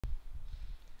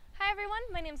Hi everyone,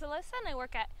 my name is Alyssa and I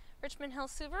work at Richmond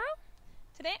Subaru.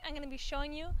 Today I'm going to be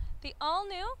showing you the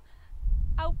all-new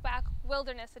Outback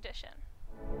Wilderness Edition.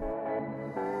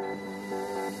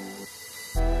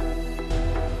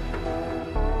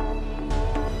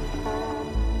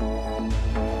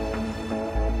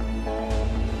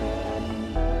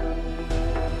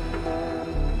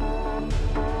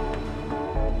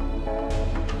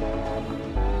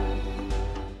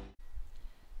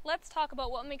 Let's talk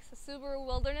about what makes the Subaru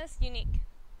Wilderness unique.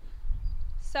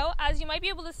 So, as you might be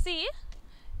able to see,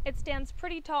 it stands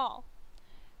pretty tall.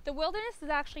 The Wilderness is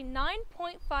actually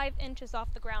 9.5 inches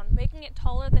off the ground, making it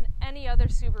taller than any other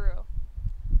Subaru.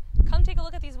 Come take a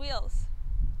look at these wheels.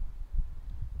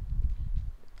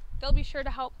 They'll be sure to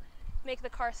help make the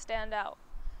car stand out.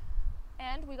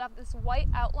 And we got this white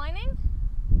outlining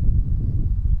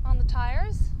on the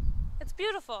tires. It's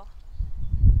beautiful.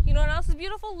 You know what else is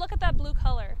beautiful? Look at that blue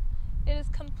color. It is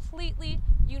completely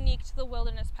unique to the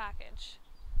Wilderness package.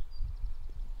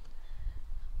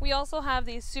 We also have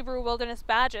these Subaru Wilderness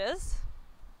badges.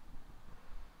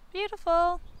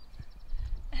 Beautiful.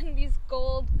 And these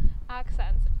gold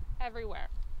accents everywhere.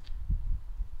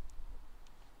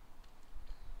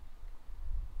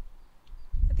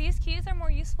 These keys are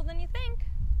more useful than you think.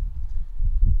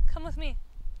 Come with me.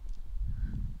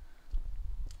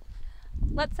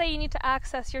 Let's say you need to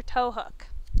access your tow hook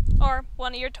or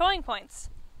one of your towing points.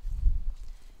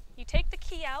 You take the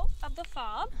key out of the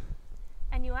fob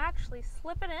and you actually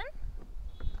slip it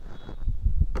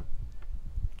in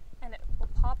and it will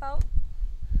pop out,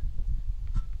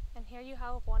 and here you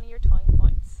have one of your towing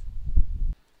points.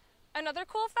 Another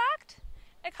cool fact,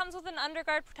 it comes with an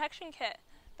underguard protection kit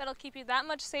that'll keep you that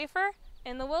much safer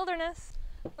in the wilderness.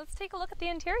 Let's take a look at the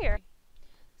interior.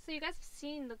 So you guys have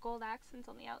seen the gold accents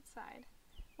on the outside.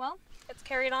 Well, it's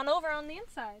carried on over on the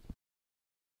inside.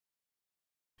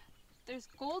 There's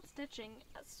gold stitching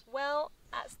as well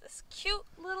as this cute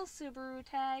little Subaru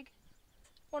tag.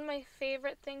 One of my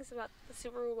favorite things about the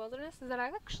Subaru Wilderness is that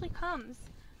it actually comes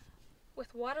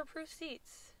with waterproof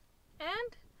seats.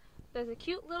 And there's a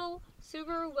cute little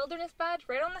Subaru Wilderness badge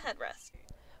right on the headrest.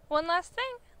 One last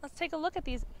thing, let's take a look at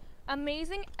these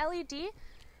amazing LED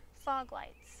fog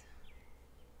lights.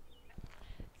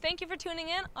 Thank you for tuning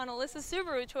in on Alyssa's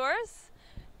Subaru Tours.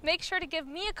 Make sure to give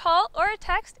me a call or a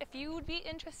text if you would be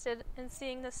interested in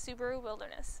seeing the Subaru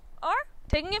Wilderness or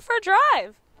taking it for a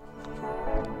drive.